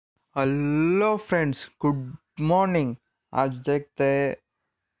Hello friends, good morning. आज देखते हैं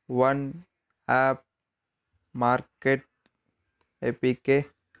वन ऐप मार्केट एपीके।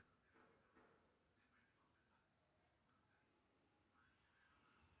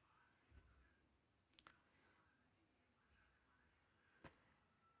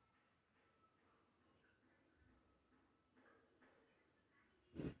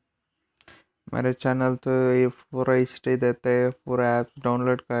 मेरे चैनल तो ये पूरा हिस्ट्री देते हैं, पूरा ऐप्स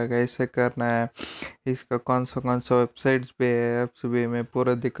डाउनलोड का कैसे करना है, इसका कौन सा वेबसाइट्स भी है, ऐप्स भी मैं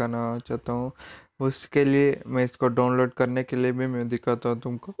पूरा दिखाना चाहता हूँ। उसके लिए मैं इसको डाउनलोड करने के लिए भी मैं दिखाता हूँ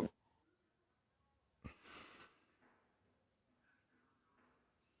तुमको।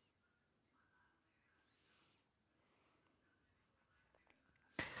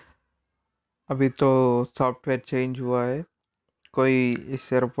 अभी तो सॉफ्टवेयर चेंज हुआ है। कोई इस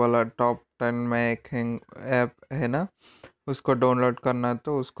सिर्फ वाला टॉप 10 में एक ऐप है ना, उसको डाउनलोड करना है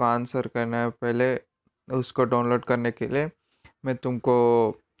तो उसको आंसर करना है पहले। उसको डाउनलोड करने के लिए मैं तुमको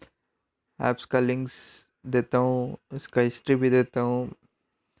ऐप्स का लिंक्स देता हूँ, उसका हिस्ट्री भी देता हूँ।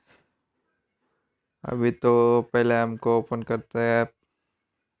 अभी तो पहले हमको ओपन करते हैं ऐप।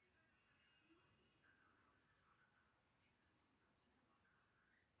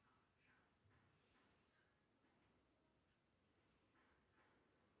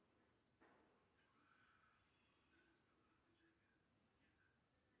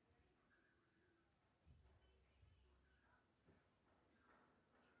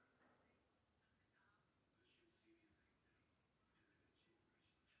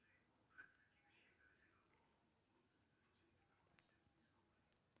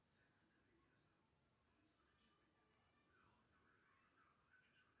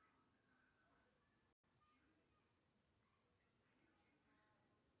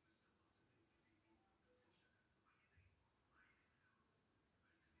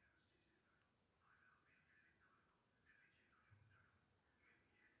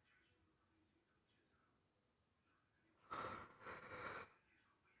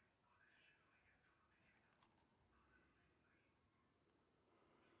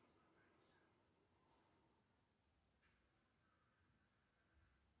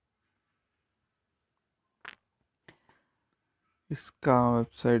 इसका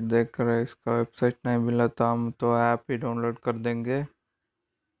वेबसाइट देख रहे हैं, इसका वेबसाइट नहीं मिला तो हम तो ऐप ही डाउनलोड कर देंगे।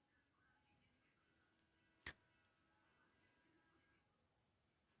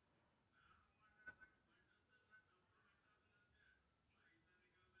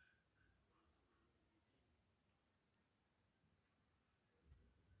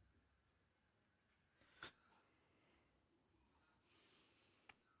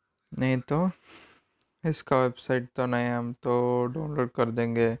 नहीं तो इसका वेबसाइट तो नहीं, हम तो डाउनलोड कर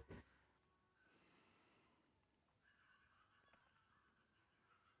देंगे।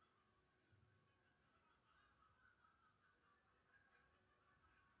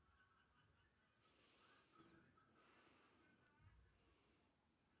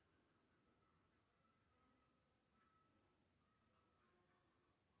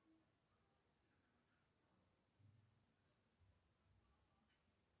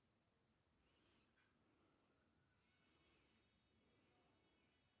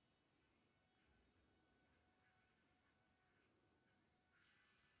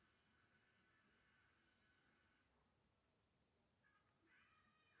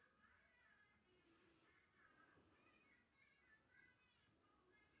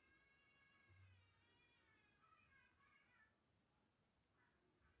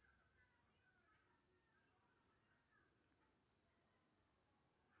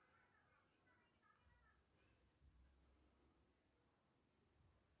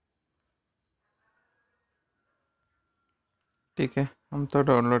 ठीक है, हम तो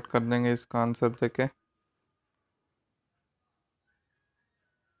डाउनलोड कर देंगे इसका आंसर देके।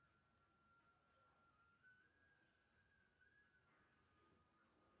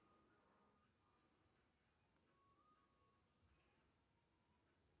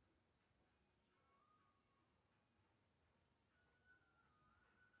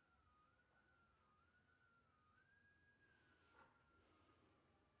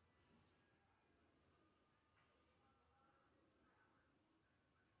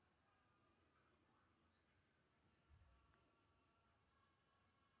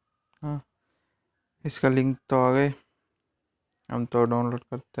 हाँ, इसका लिंक तो आ गए, हम तो डाउनलोड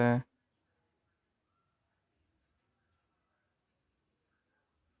करते हैं।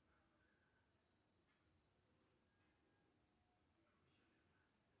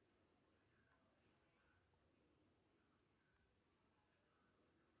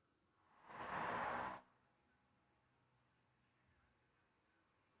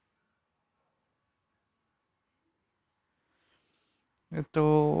 ये तो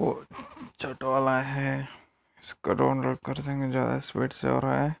चट वाला है, इसको डाउनलोड कर देंगे, ज़्यादा स्पीड से हो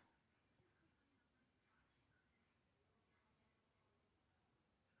रहा है।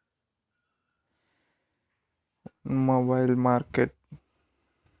 Mobile market.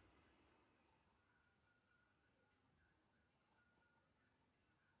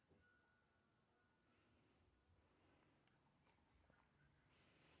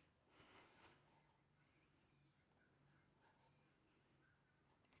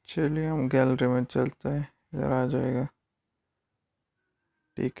 चलिए हम गैलरी में चलते हैं, इधर आ जाएगा।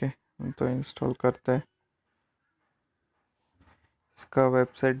 ठीक है, हम तो इंस्टॉल करते हैं। इसका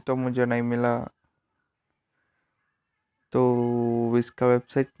वेबसाइट तो मुझे नहीं मिला, तो इसका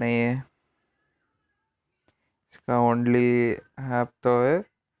वेबसाइट नहीं है, इसका ओनली ऐप तो है।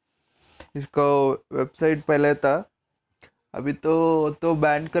 इसका वेबसाइट पहले था, अभी तो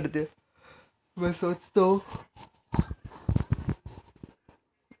बैन कर दिया। मैं सोचता हूँ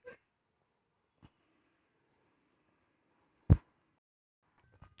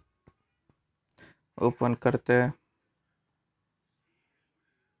ओपन करते हैं।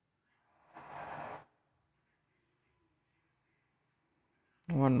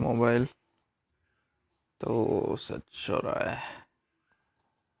 वन मोबाइल तो सच हो रहा है।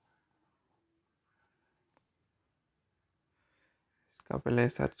 इसका पहले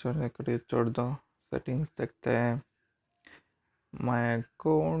सर्च होने के लिए छोड़ दो, सेटिंग्स देखते हैं। My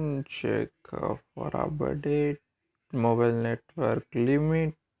account check for update, mobile network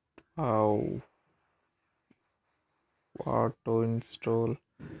limit, auto install,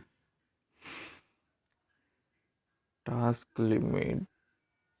 task limit,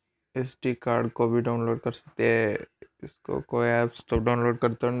 SD card को भी डाउनलोड कर सकते हैं। इसको कोई ऐप्स तो डाउनलोड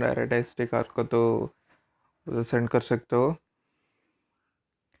करते हो डायरेक्ट एसडी कार्ड को तो सेंड कर सकते हो।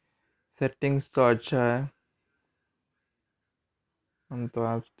 सेटिंग्स तो अच्छा है, हम तो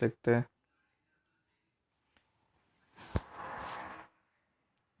ऐप्स देखते हैं।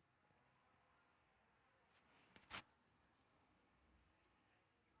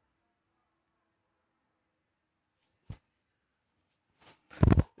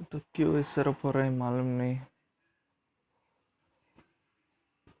 तो क्यों इस तरफ हो रहा है मालूम नहीं।